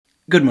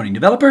Good morning,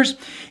 developers.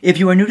 If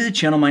you are new to the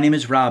channel, my name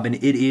is Rob, and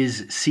it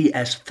is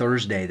CS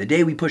Thursday, the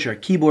day we push our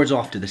keyboards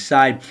off to the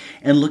side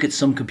and look at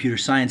some computer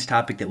science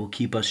topic that will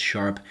keep us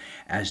sharp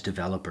as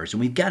developers. And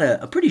we've got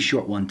a pretty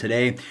short one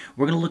today.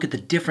 We're going to look at the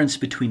difference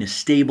between a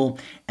stable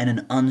and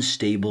an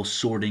unstable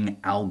sorting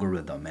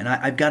algorithm. And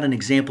I've got an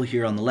example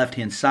here on the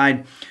left-hand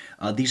side.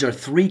 These are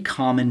three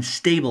common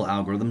stable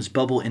algorithms: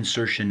 bubble,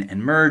 insertion,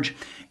 and merge.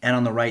 And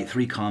on the right,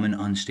 three common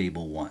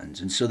unstable ones.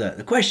 And so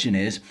the question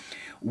is,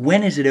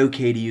 when is it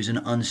okay to use an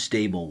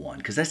unstable one?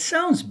 Because that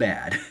sounds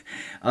bad.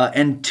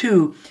 And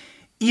two,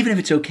 even if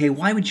it's okay,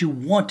 why would you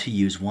want to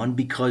use one?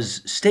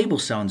 Because stable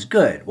sounds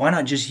good. Why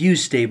not just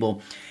use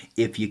stable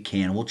if you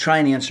can? We'll try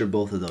and answer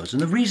both of those.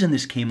 And the reason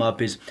this came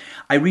up is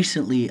I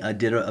recently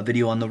did a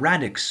video on the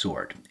radix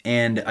sort,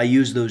 and I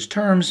used those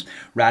terms.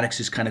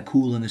 Radix is kind of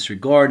cool in this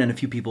regard, and a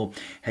few people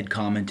had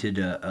commented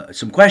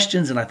some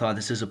questions, and I thought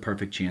this is a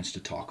perfect chance to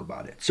talk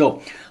about it.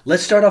 So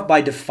let's start off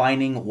by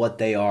defining what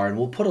they are, and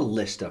we'll put a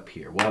list up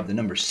here. We'll have the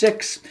number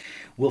 6,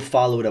 we'll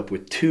follow it up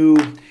with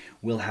 2,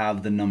 we'll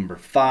have the number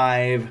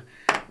 5,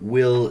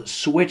 we'll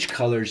switch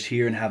colors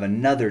here and have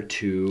another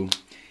 2,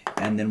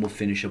 and then we'll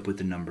finish up with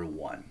the number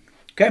 1.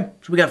 Okay,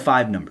 so we got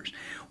 5 numbers.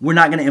 We're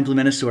not going to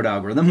implement a sort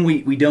algorithm.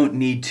 We don't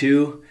need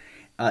to.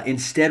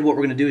 Instead, what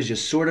we're going to do is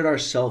just sort it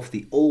ourselves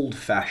the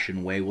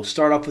old-fashioned way. We'll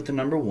start off with the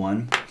number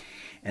 1,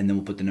 and then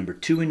we'll put the number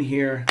 2 in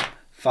here,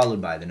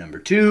 followed by the number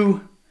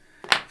 2,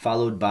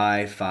 followed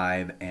by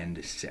 5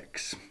 and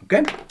 6.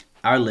 Okay,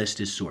 our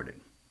list is sorted.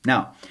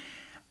 Now,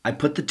 I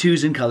put the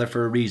 2's in color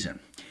for a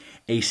reason.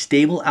 A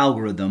stable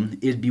algorithm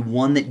is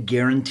one that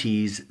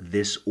guarantees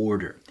this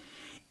order.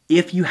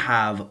 If you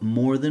have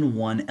more than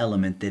one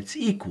element that's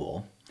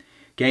equal,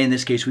 okay, in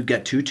this case we've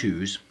got 2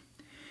 2's,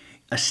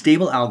 a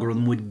stable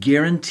algorithm would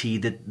guarantee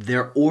that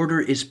their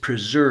order is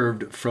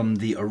preserved from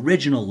the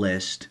original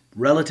list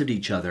relative to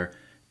each other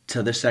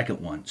to the second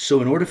one. So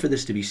in order for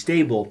this to be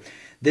stable,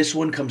 this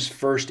one comes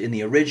first in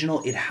the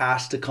original, it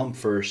has to come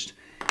first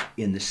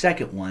in the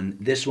second one.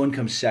 This one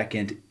comes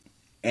second,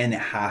 and it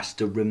has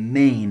to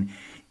remain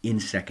in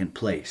second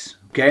place.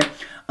 Okay?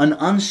 An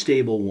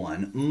unstable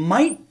one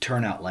might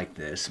turn out like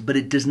this, but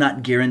it does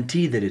not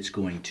guarantee that it's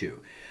going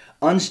to.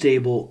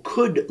 Unstable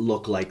could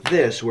look like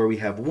this, where we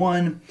have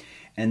 1,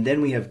 and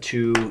then we have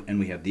 2, and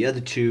we have the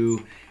other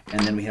 2,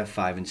 and then we have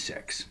 5 and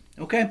 6.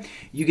 Okay?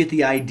 You get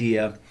the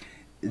idea.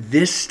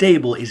 This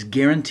stable is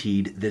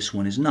guaranteed, this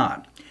one is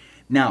not.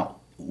 Now,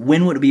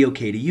 when would it be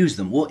okay to use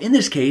them? Well, in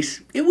this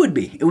case, it would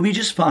be. It would be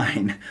just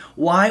fine.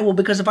 Why? Well,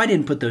 because if I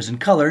didn't put those in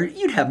color,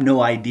 you'd have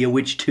no idea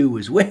which 2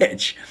 is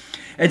which.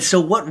 And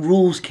so what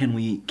rules can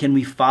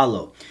we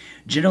follow?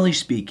 Generally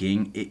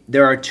speaking,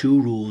 there are 2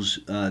 rules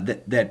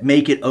that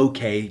make it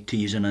okay to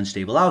use an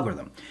unstable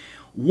algorithm.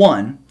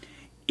 One,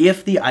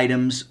 if the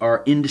items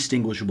are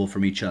indistinguishable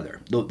from each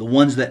other, the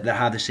ones that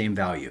have the same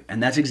value.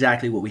 And that's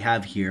exactly what we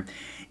have here.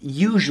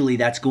 Usually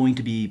that's going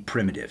to be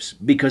primitives,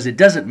 because it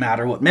doesn't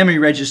matter what memory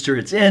register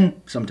it's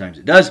in. Sometimes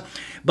it does.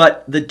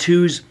 But the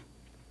 2's,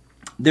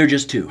 they're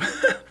just 2,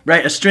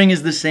 right? A string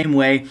is the same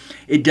way.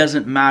 It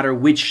doesn't matter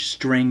which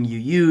string you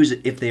use.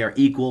 If they are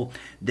equal,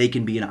 they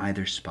can be in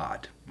either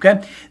spot,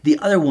 okay? The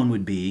other one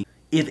would be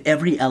if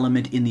every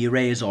element in the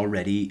array is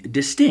already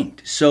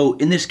distinct. So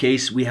in this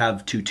case, we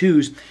have 2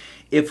 2's.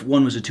 If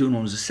one was a 2 and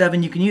one was a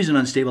 7, you can use an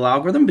unstable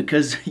algorithm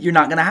because you're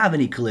not going to have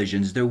any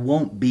collisions. There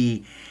won't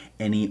be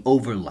any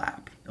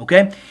overlap.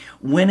 Okay?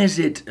 When is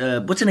it,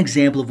 what's an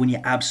example of when you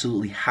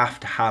absolutely have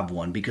to have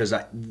one? Because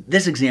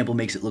this example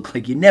makes it look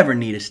like you never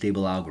need a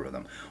stable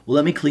algorithm. Well,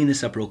 let me clean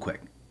this up real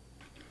quick.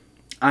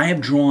 I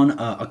have drawn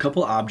a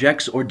couple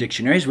objects or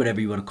dictionaries,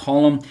 whatever you want to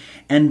call them,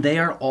 and they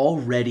are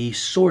already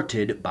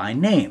sorted by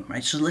name,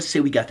 right? So let's say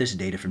we got this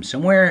data from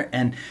somewhere,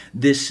 and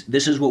this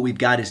is what we've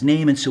got as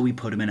name, and so we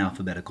put them in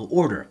alphabetical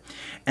order.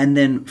 And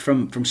then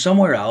from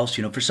somewhere else,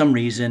 you know, for some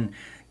reason,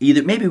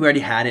 either maybe we already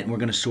had it and we're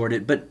going to sort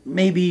it, but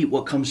maybe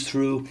what comes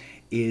through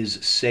is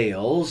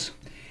sales,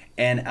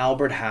 and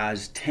Albert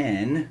has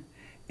 10,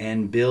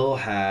 and Bill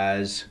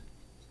has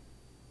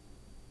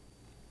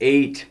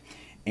 8,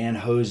 and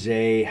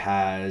Jose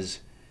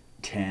has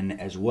 10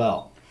 as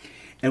well.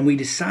 And we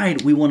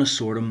decide we want to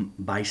sort them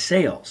by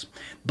sales,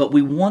 but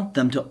we want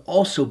them to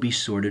also be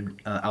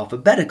sorted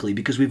alphabetically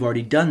because we've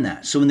already done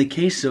that. So in the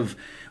case of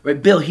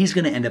Bill, he's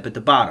going to end up at the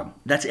bottom.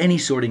 That's any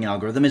sorting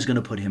algorithm is going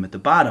to put him at the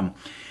bottom.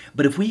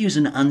 But if we use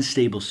an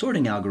unstable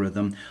sorting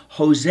algorithm,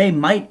 Jose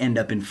might end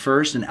up in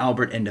first and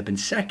Albert end up in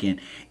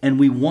second, and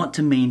we want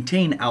to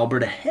maintain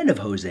Albert ahead of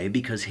Jose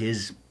because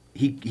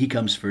he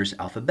comes first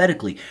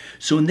alphabetically.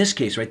 So in this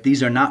case, right,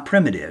 these are not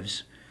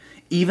primitives.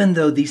 Even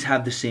though these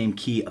have the same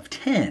key of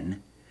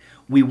 10,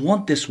 we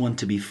want this one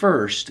to be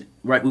first,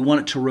 right? We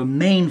want it to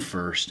remain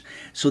first.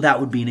 So that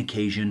would be an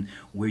occasion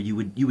where you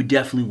would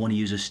definitely want to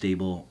use a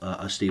stable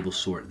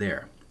sort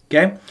there.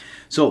 Okay?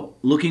 So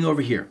looking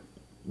over here,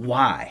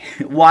 why?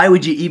 Why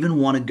would you even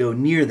want to go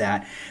near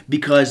that?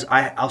 Because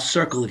I'll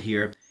circle it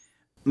here.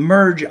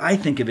 Merge, I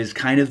think of as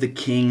kind of the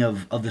king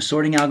of the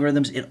sorting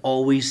algorithms. It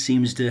always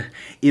seems to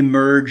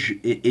emerge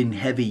in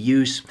heavy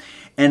use.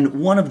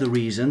 And one of the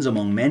reasons,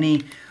 among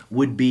many,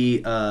 would be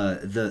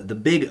the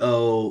big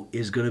O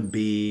is going to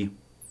be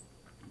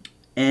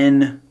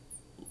n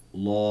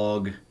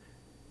log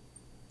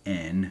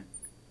n.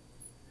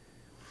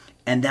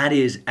 And that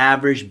is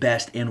average,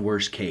 best, and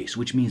worst case,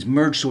 which means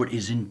merge sort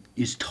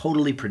is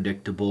totally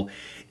predictable.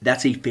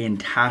 That's a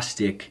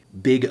fantastic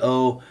big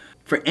O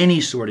for any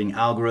sorting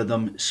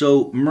algorithm.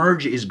 So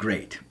merge is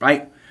great,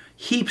 right?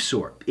 Heap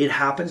sort, it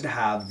happens to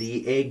have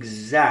the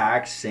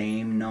exact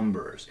same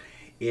numbers.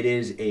 It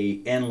is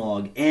a n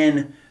log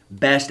n,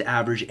 best,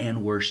 average,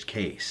 and worst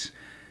case.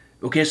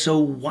 Okay, so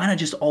why not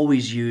just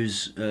always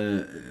use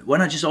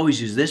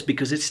this,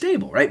 because it's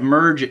stable, right?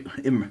 Merge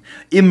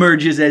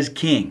emerges as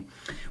king.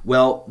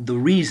 Well, the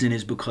reason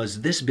is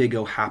because this big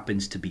O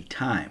happens to be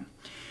time.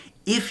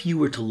 If you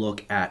were to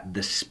look at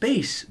the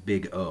space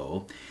big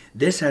O,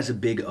 this has a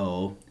big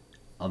O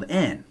of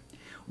n,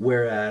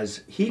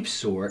 whereas heap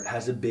sort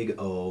has a big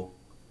O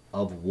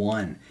of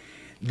 1.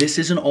 This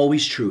isn't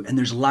always true, and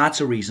there's lots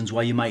of reasons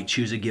why you might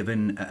choose a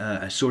given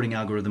sorting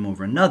algorithm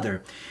over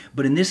another.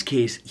 But in this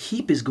case,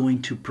 heap is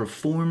going to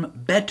perform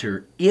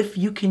better if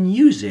you can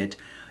use it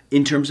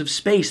in terms of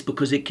space,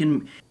 because it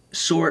can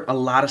sort a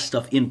lot of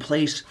stuff in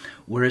place,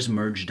 whereas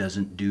merge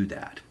doesn't do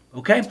that.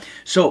 Okay,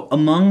 so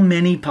among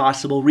many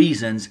possible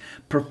reasons,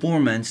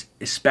 performance,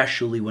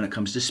 especially when it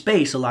comes to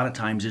space, a lot of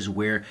times is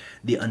where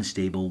the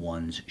unstable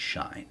ones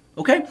shine.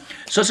 Okay,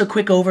 so it's a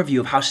quick overview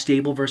of how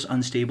stable versus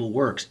unstable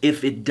works.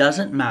 If it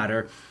doesn't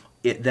matter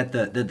that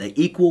the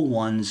equal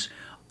ones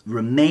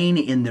remain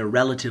in their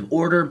relative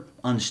order,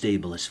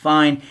 unstable is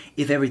fine.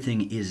 If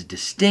everything is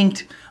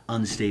distinct,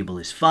 unstable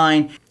is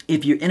fine.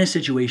 If you're in a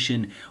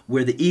situation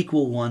where the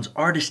equal ones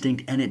are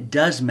distinct and it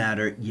does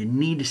matter, you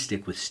need to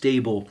stick with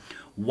stable.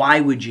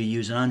 Why would you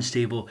use an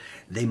unstable?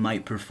 They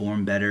might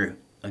perform better.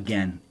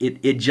 Again,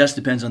 it just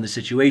depends on the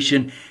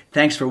situation.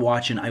 Thanks for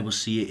watching. I will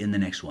see you in the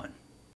next one.